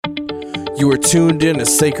You are tuned in to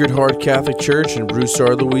Sacred Heart Catholic Church in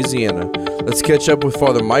Broussard, Louisiana. Let's catch up with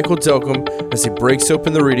Father Michael Delcom as he breaks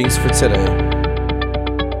open the readings for today.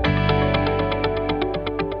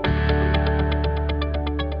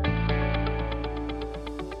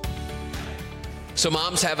 So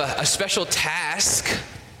moms have a special task.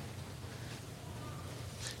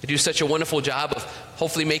 They do such a wonderful job of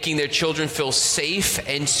hopefully making their children feel safe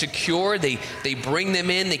and secure. They bring them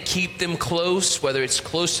in, they keep them close, whether it's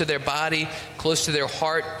close to their body, close to their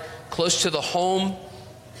heart, close to the home.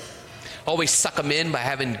 Always suck them in by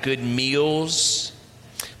having good meals.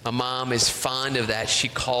 My mom is fond of that. She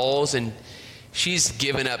calls and she's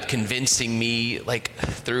given up convincing me, like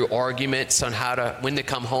through arguments on when to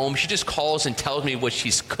come home. She just calls and tells me what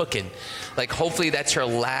she's cooking. Like hopefully that's her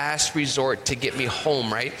last resort to get me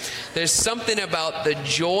home, right? There's something about the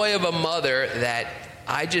joy of a mother that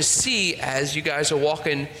I just see as you guys are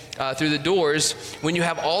walking through the doors when you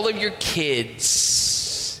have all of your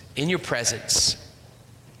kids in your presence.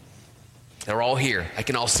 They're all here. I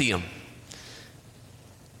can all see them.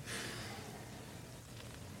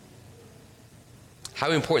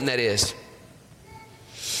 How important that is.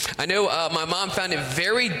 I know my mom found it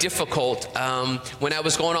very difficult when I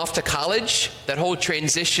was going off to college, that whole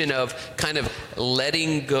transition of kind of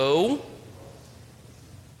letting go.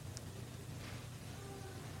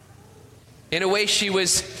 In a way, she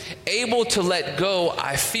was able to let go,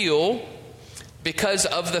 I feel, because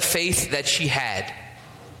of the faith that she had.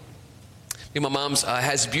 My mom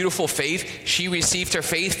has beautiful faith. She received her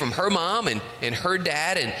faith from her mom and her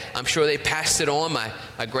dad, and I'm sure they passed it on. My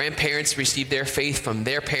grandparents received their faith from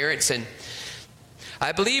their parents, and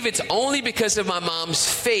I believe it's only because of my mom's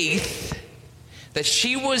faith that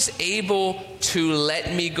she was able to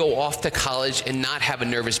let me go off to college and not have a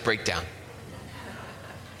nervous breakdown.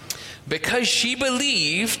 Because she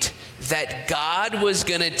believed that God was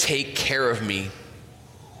going to take care of me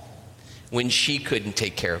when she couldn't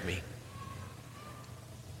take care of me.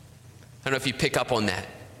 I don't know if you pick up on that.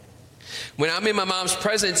 When I'm in my mom's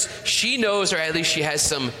presence, she knows, or at least she has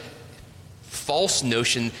some false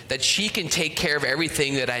notion that she can take care of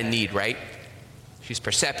everything that I need, right? She's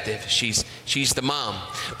perceptive. She's the mom.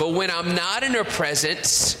 But when I'm not in her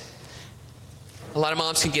presence, a lot of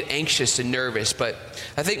moms can get anxious and nervous. But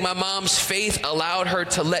I think my mom's faith allowed her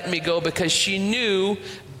to let me go because she knew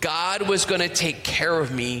God was going to take care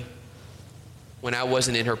of me when I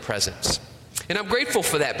wasn't in her presence. And I'm grateful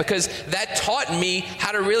for that because that taught me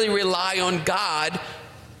how to really rely on God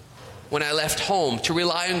when I left home, to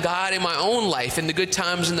rely on God in my own life, in the good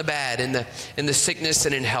times and the bad, in the sickness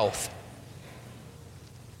and in health.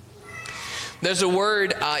 There's a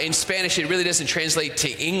word in Spanish, it really doesn't translate to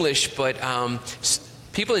English, but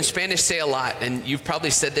people in Spanish say a lot, and you've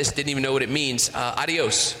probably said this, didn't even know what it means,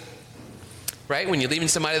 adios. Right? When you're leaving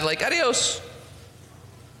somebody, they're like, adios.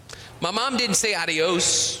 My mom didn't say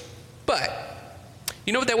adios, but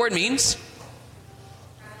you know what that word means?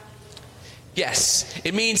 Yes,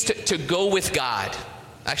 it means to go with God.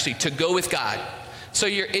 Actually, to go with God. So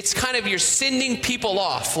it's kind of you're sending people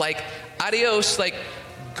off, like adios, like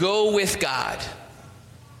go with God.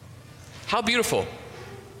 How beautiful.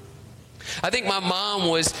 I think my mom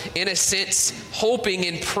was, in a sense, hoping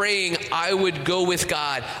and praying I would go with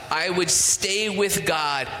God. I would stay with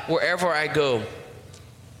God wherever I go.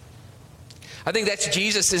 I think that's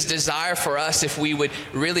Jesus' desire for us if we would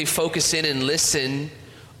really focus in and listen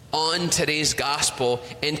on today's gospel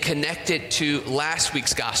and connect it to last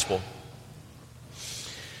week's gospel.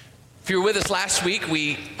 If you were with us last week,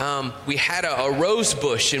 we had a rose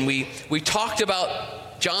bush and we talked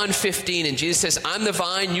about John 15, and Jesus says, I'm the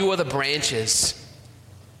vine, you are the branches.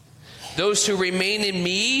 Those who remain in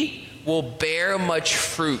me will bear much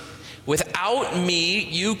fruit. Without me,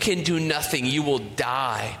 you can do nothing. You will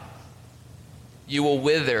die. You will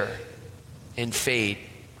wither and fade.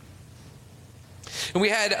 And we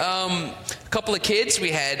had a couple of kids.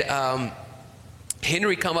 We had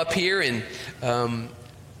Henry come up here and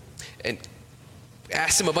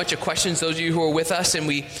asked him a bunch of questions, those of you who were with us. And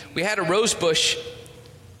we had a rose bush. It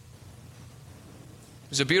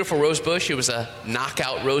was a beautiful rose bush. It was a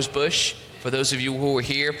knockout rose bush. For those of you who were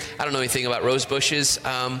here, I don't know anything about rose bushes,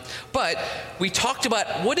 but we talked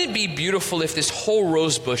about, would it be beautiful if this whole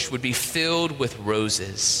rose bush would be filled with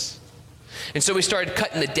roses? And so we started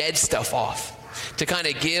cutting the dead stuff off to kind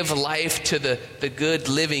of give life to the good,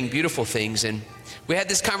 living, beautiful things. And we had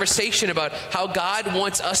this conversation about how God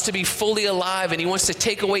wants us to be fully alive, and he wants to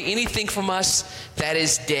take away anything from us that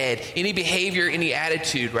is dead, any behavior, any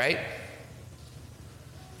attitude, right?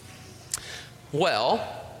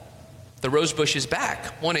 Well, the rose bush is back.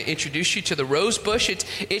 I want to introduce you to the rose bush.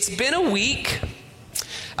 It's been a week.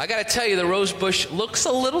 I got to tell you, the rose bush looks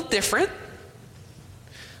a little different.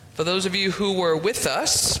 For those of you who were with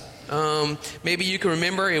us, maybe you can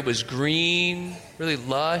remember it was green, really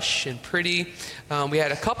lush and pretty. We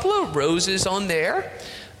had a couple of roses on there.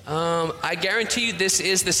 I guarantee you this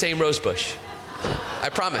is the same rose bush. I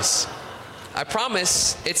promise. I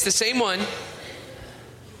promise it's the same one.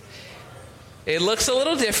 It looks a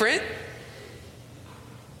little different.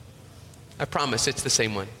 I promise it's the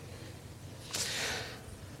same one.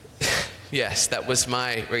 Yes, that was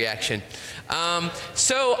my reaction.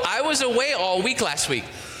 So I was away all week last week.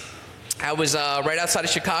 I was right outside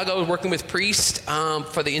of Chicago working with priests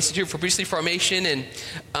for the Institute for Priestly Formation.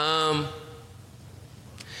 And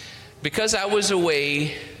because I was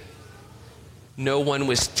away, no one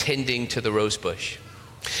was tending to the rose bush.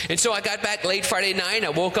 And so I got back late Friday night. I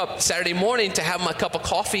woke up Saturday morning to have my cup of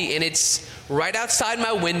coffee, and it's right outside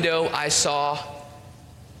my window. I saw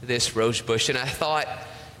this rose bush, and I thought,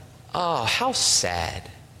 oh, how sad.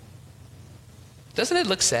 Doesn't it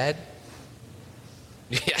look sad?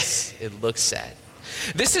 Yes, it looks sad.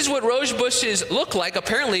 This is what rose bushes look like,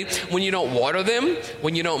 apparently, when you don't water them,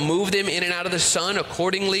 when you don't move them in and out of the sun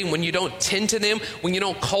accordingly, when you don't tend to them, when you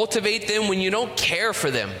don't cultivate them, when you don't care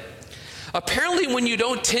for them. Apparently, when you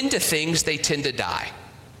don't tend to things, they tend to die.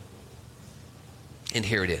 And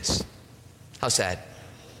here it is. How sad.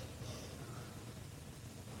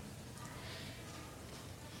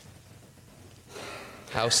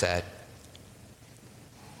 How sad.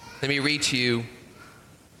 Let me read to you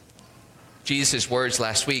Jesus' words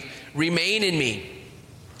last week. Remain in me.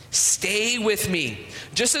 Stay with me.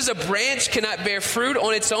 Just as a branch cannot bear fruit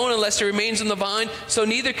on its own unless it remains on the vine, so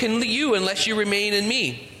neither can you unless you remain in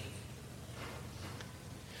me.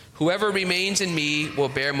 Whoever remains in me will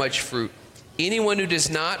bear much fruit. Anyone who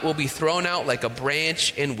does not will be thrown out like a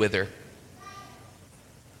branch and wither.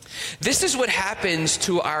 This is what happens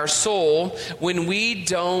to our soul when we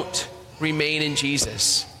don't remain in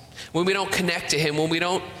Jesus. When we don't connect to Him, when we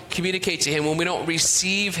don't communicate to Him, when we don't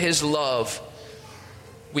receive His love,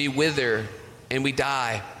 we wither and we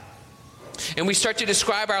die. And we start to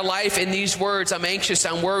describe our life in these words: I'm anxious,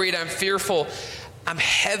 I'm worried, I'm fearful, I'm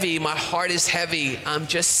heavy, my heart is heavy, I'm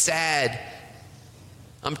just sad,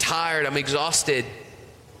 I'm tired, I'm exhausted.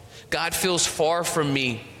 God feels far from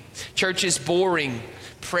me. Church is boring.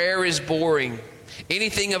 Prayer is boring.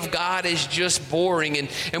 Anything of God is just boring.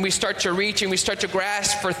 And we start to reach and we start to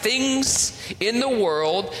grasp for things in the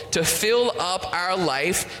world to fill up our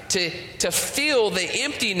life, to fill the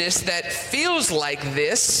emptiness that feels like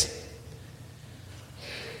this.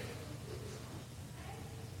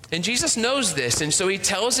 And Jesus knows this, and so He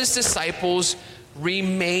tells His disciples,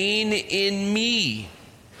 remain in me.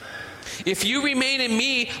 If you remain in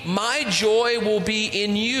me, my joy will be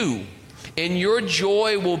in you, and your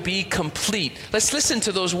joy will be complete. Let's listen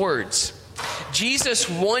to those words. Jesus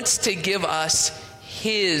wants to give us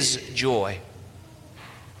His joy.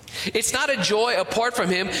 It's not a joy apart from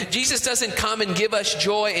Him. Jesus doesn't come and give us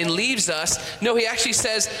joy and leaves us. No, He actually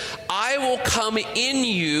says, I will come in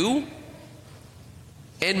you,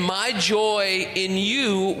 and my joy in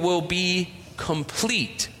you will be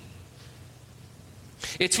complete.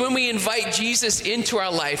 It's when we invite Jesus into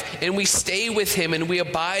our life and we stay with Him and we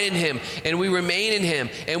abide in Him and we remain in Him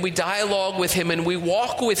and we dialogue with Him and we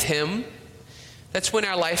walk with Him. That's when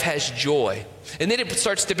our life has joy. And then it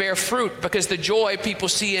starts to bear fruit, because the joy people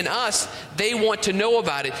see in us, they want to know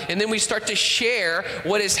about it. And then we start to share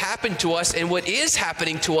what has happened to us and what is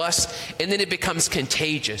happening to us, and then it becomes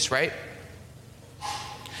contagious, right?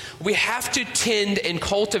 We have to tend and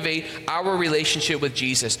cultivate our relationship with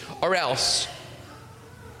Jesus, or else,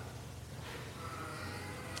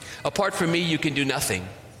 apart from me, you can do nothing.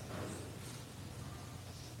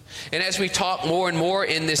 And as we talk more and more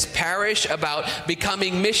in this parish about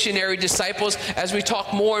becoming missionary disciples, as we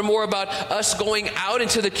talk more and more about us going out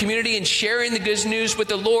into the community and sharing the good news with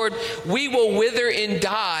the Lord, we will wither and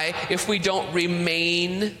die if we don't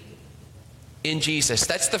remain in Jesus.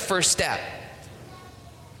 That's the first step.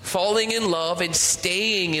 Falling in love and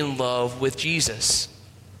staying in love with Jesus.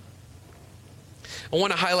 I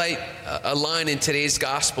want to highlight a line in today's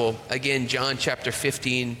gospel. Again, John chapter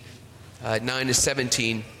 15, 9 to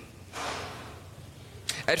 17.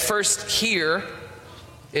 At first here,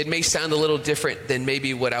 it may sound a little different than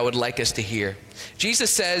maybe what I would like us to hear. Jesus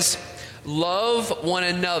says, love one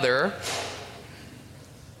another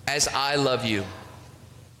as I love you.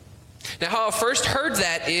 Now, how I first heard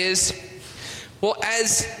that is, well,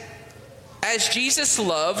 as As Jesus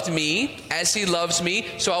loved me, as he loves me,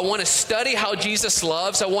 so I want to study how Jesus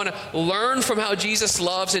loves. I want to learn from how Jesus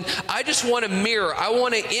loves, and I just want to mirror. I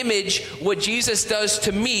want to image what Jesus does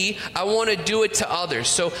to me. I want to do it to others.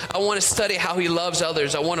 So I want to study how he loves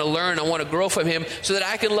others. I want to learn. I want to grow from him so that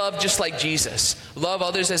I can love just like Jesus. Love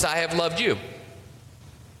others as I have loved you.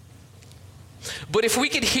 But if we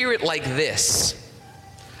could hear it like this,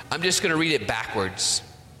 I'm just going to read it backwards.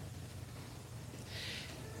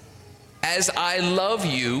 As I love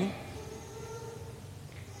you,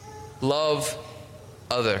 love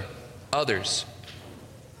others.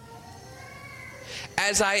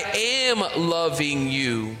 As I am loving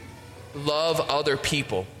you, love other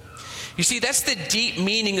people. You see, that's the deep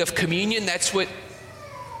meaning of communion. That's what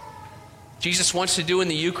Jesus wants to do in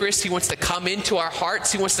the Eucharist. He wants to come into our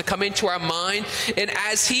hearts. He wants to come into our mind. And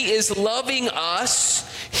as he is loving us,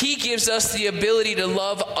 he gives us the ability to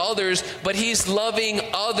love others, but he's loving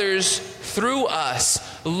others through us.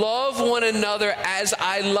 Love one another as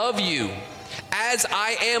I love you. As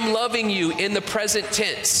I am loving you in the present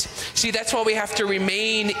tense. See, that's why we have to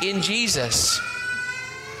remain in Jesus.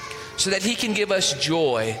 So that he can give us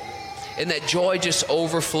joy. And that joy just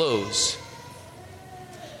overflows.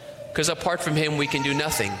 Because apart from him, we can do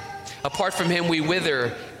nothing. Apart from him, we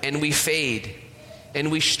wither and we fade and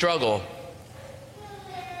we struggle.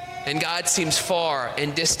 And God seems far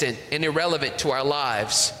and distant and irrelevant to our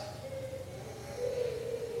lives.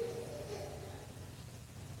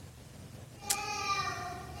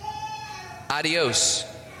 Adios.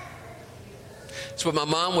 That's what my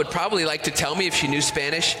mom would probably like to tell me if she knew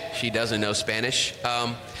Spanish. She doesn't know Spanish.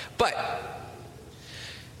 But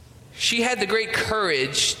she had the great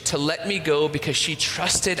courage to let me go because she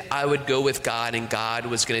trusted I would go with God and God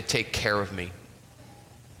was going to take care of me.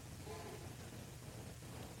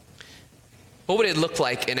 What would it look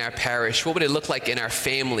like in our parish? What would it look like in our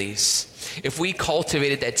families if we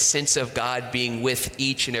cultivated that sense of God being with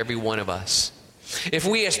each and every one of us? If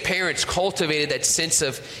we as parents cultivated that sense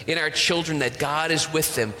of in our children that God is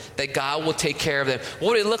with them, that God will take care of them.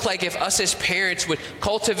 What would it look like if us as parents would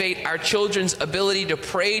cultivate our children's ability to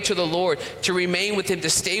pray to the Lord, to remain with him, to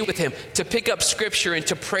stay with him, to pick up scripture and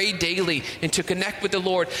to pray daily and to connect with the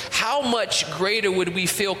Lord? How much greater would we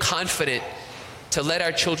feel confident to let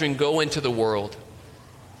our children go into the world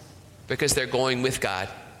because they're going with God.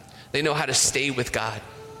 They know how to stay with God.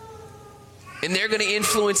 And they're going to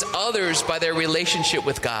influence others by their relationship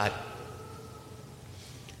with God.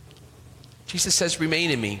 Jesus says,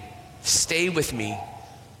 remain in me, stay with me,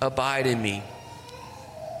 abide in me.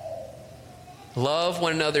 Love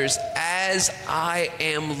one another as I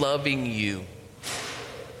am loving you.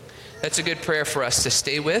 That's a good prayer for us to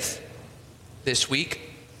stay with this week.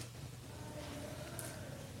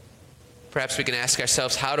 Perhaps we can ask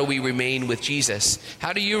ourselves, how do we remain with Jesus?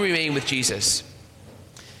 How do you remain with Jesus?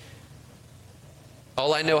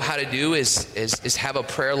 All I know how to do is have a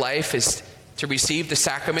prayer life, is to receive the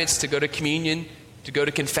sacraments, to go to communion, to go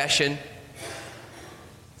to confession.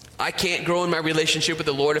 I can't grow in my relationship with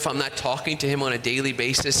the Lord if I'm not talking to him on a daily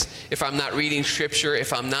basis, if I'm not reading scripture,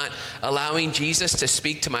 if I'm not allowing Jesus to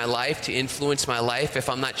speak to my life, to influence my life, if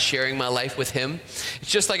I'm not sharing my life with him.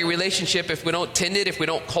 It's just like a relationship. If we don't tend it, if we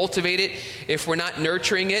don't cultivate it, if we're not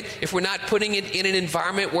nurturing it, if we're not putting it in an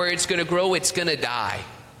environment where it's going to grow, it's going to die.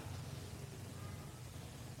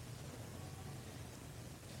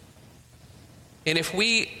 And if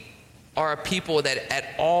we are a people that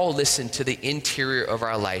at all listen to the interior of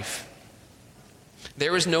our life,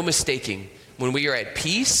 there is no mistaking when we are at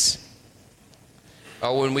peace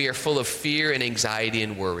or when we are full of fear and anxiety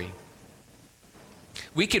and worry.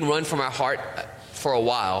 We can run from our heart for a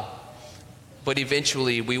while, but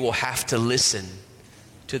eventually we will have to listen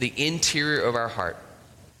to the interior of our heart.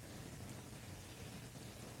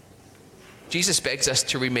 Jesus begs us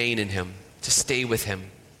to remain in him, to stay with him.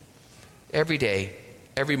 Every day,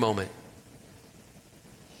 every moment.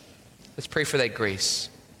 Let's pray for that grace.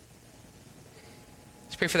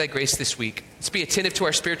 Let's pray for that grace this week. Let's be attentive to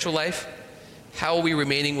our spiritual life. How are we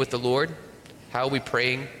remaining with the Lord? How are we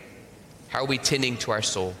praying? How are we tending to our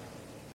soul?